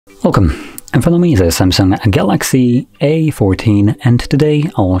Welcome, in front of me is a Samsung Galaxy A14 and today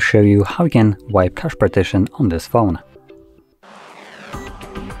I'll show you how you can wipe cache partition on this phone.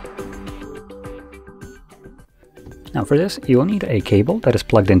 Now for this you will need a cable that is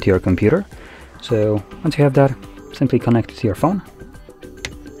plugged into your computer, so once you have that, simply connect it to your phone.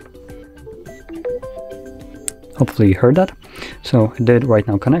 Hopefully you heard that, so it did right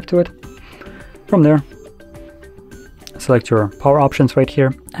now connect to it. From there, select your power options right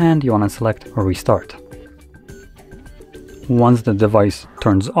here and you want to select restart. Once the device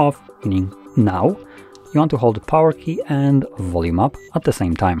turns off, meaning now, you want to hold the power key and volume up at the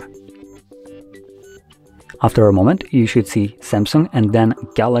same time. After a moment you should see Samsung and then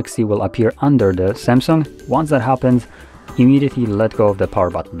Galaxy will appear under the Samsung. Once that happens, immediately let go of the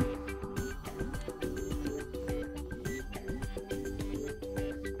power button.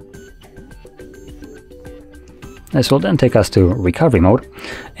 This will then take us to recovery mode.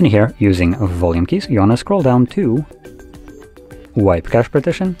 In here, using volume keys, you want to scroll down to wipe cache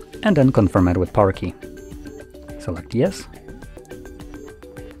partition and then confirm it with power key. Select yes.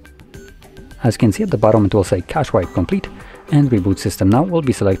 As you can see at the bottom, it will say cache wipe complete and reboot system now will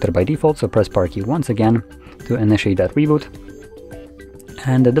be selected by default, so press power key once again to initiate that reboot.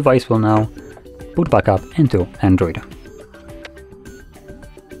 And the device will now boot back up into Android.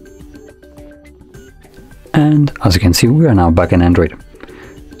 And as you can see, we are now back in Android.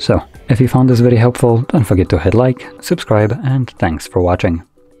 So, if you found this video helpful, don't forget to hit like, subscribe, and thanks for watching.